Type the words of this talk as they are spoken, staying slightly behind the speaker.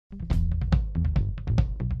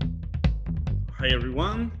Hi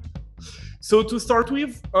everyone. So to start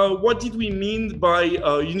with, what did we mean by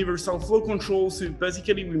universal flow control? So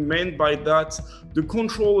basically we meant by that the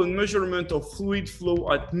control and measurement of fluid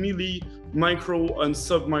flow at milli, micro and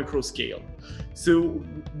sub-micro scale. So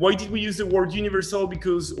why did we use the word universal?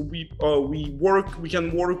 Because we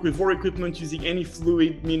can work with our equipment using any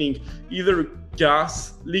fluid, meaning either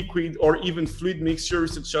gas, liquid, or even fluid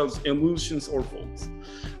mixtures such as emulsions or salts.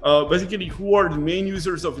 Basically, who are the main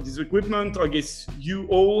users of this equipment? I guess you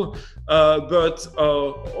all, but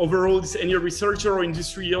overall, it's any researcher or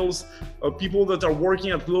industrials, people that are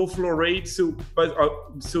working at low flow rate, so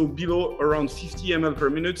below around 50 ml per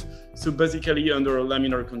minute, so basically under a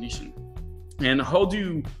laminar condition. And how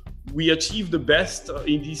do we achieve the best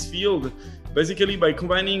in this field? Basically by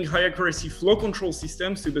combining high accuracy flow control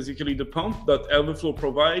systems, so basically the pump that Elveflow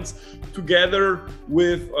provides, together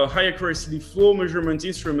with high accuracy flow measurement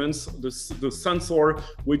instruments, the sensor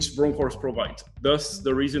which Bronchorst provides. Thus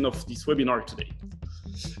the reason of this webinar today.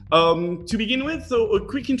 To begin with, so a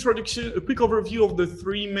quick introduction, a quick overview of the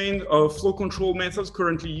three main flow control methods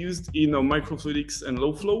currently used in microfluidics and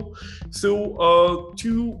low flow. So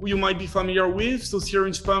two you might be familiar with, so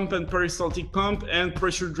syringe pump and peristaltic pump, and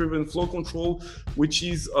pressure-driven flow control, which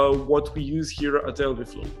is what we use here at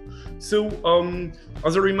Elveflow. So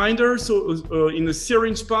as a reminder, so in a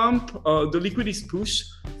syringe pump, the liquid is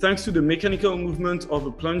pushed thanks to the mechanical movement of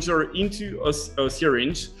a plunger into a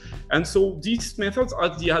syringe. And so these methods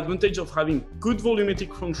have the advantage of having good volumetric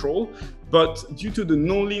control, but due to the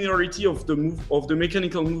non-linearity of the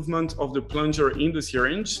mechanical movement of the plunger in the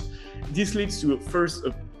syringe, this leads to first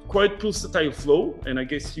a quite pulsatile flow, and I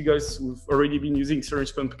guess you guys who've already been using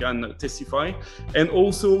syringe pump can testify, and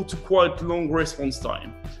also to quite long response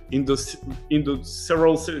time in the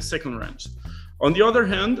several second range. On the other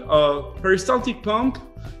hand, peristaltic pump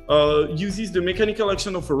uses the mechanical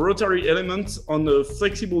action of a rotary element on a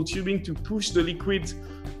flexible tubing to push the liquid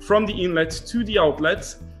from the inlet to the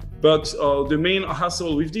outlet. But the main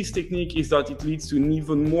hassle with this technique is that it leads to an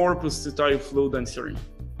even more pulsatile flow than